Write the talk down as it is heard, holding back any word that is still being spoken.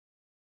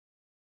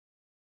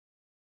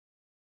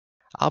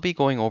I'll be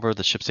going over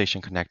the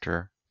ShipStation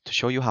connector to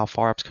show you how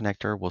FarApp's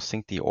connector will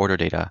sync the order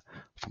data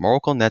from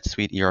Oracle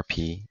NetSuite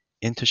ERP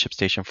into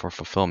ShipStation for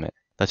fulfillment.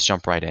 Let's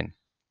jump right in.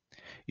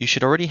 You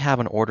should already have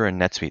an order in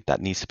NetSuite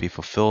that needs to be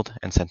fulfilled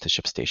and sent to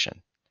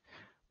ShipStation.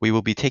 We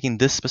will be taking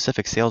this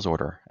specific sales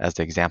order as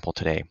the example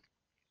today.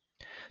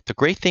 The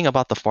great thing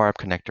about the FarApp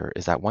connector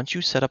is that once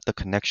you set up the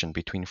connection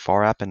between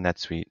FarApp and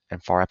NetSuite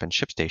and FarApp and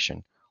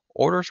ShipStation,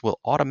 orders will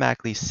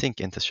automatically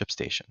sync into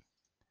ShipStation.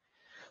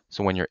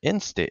 So when you're in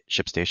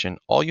ShipStation,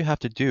 all you have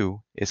to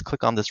do is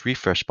click on this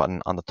refresh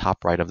button on the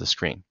top right of the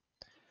screen.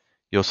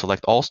 You'll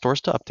select all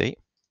stores to update.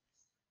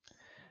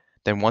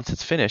 Then once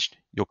it's finished,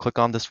 you'll click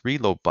on this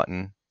reload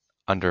button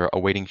under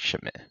awaiting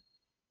shipment.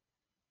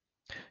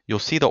 You'll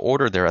see the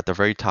order there at the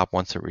very top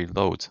once it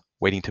reloads,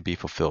 waiting to be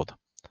fulfilled.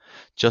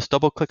 Just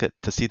double click it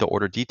to see the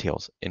order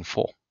details in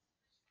full.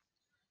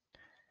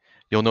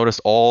 You'll notice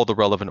all the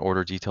relevant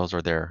order details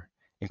are there,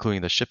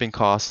 including the shipping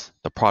costs,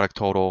 the product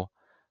total,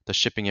 the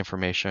shipping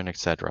information,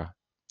 etc.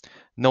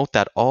 Note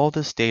that all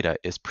this data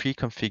is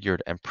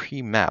pre-configured and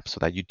pre-mapped so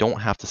that you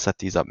don't have to set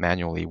these up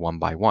manually one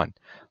by one.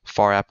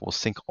 FarApp will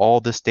sync all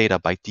this data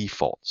by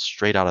default,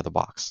 straight out of the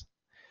box.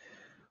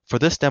 For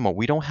this demo,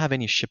 we don't have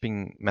any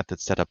shipping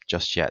methods set up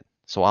just yet,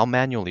 so I'll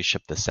manually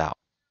ship this out.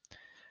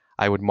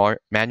 I would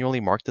manually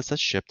mark this as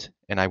shipped,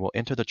 and I will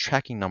enter the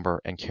tracking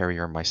number and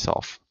carrier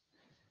myself.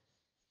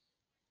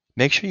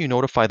 Make sure you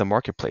notify the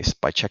marketplace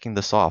by checking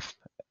this off,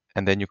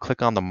 and then you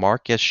click on the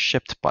Mark as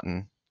Shipped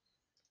button.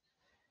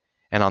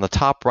 And on the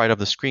top right of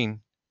the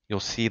screen, you'll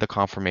see the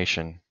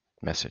confirmation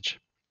message.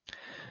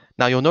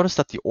 Now you'll notice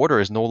that the order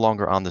is no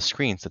longer on the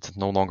screen since it's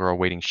no longer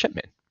awaiting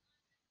shipment.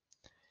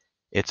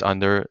 It's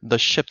under the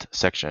Shipped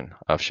section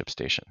of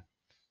ShipStation.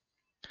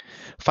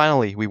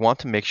 Finally, we want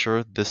to make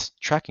sure this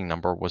tracking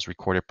number was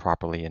recorded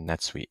properly in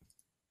NetSuite.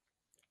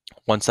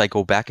 Once I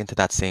go back into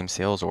that same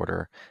sales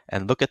order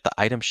and look at the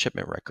item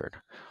shipment record,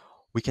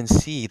 we can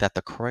see that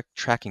the correct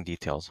tracking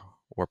details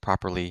were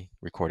properly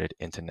recorded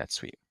into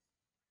NetSuite.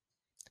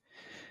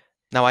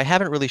 Now, I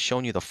haven't really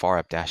shown you the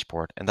FarApp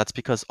dashboard, and that's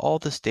because all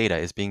this data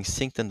is being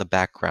synced in the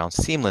background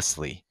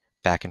seamlessly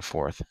back and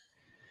forth.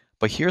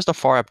 But here's the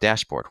FarApp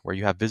dashboard where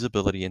you have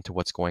visibility into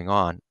what's going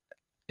on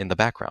in the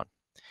background.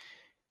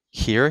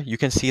 Here, you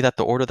can see that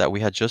the order that we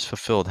had just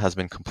fulfilled has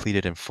been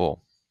completed in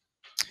full.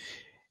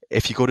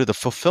 If you go to the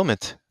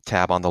Fulfillment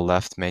tab on the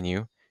left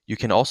menu, you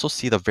can also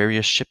see the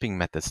various shipping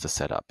methods to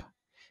set up.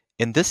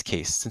 In this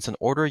case, since an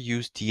order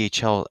used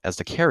DHL as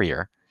the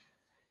carrier,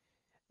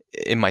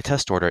 in my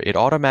test order, it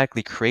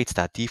automatically creates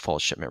that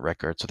default shipment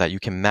record so that you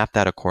can map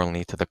that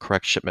accordingly to the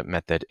correct shipment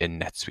method in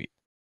NetSuite.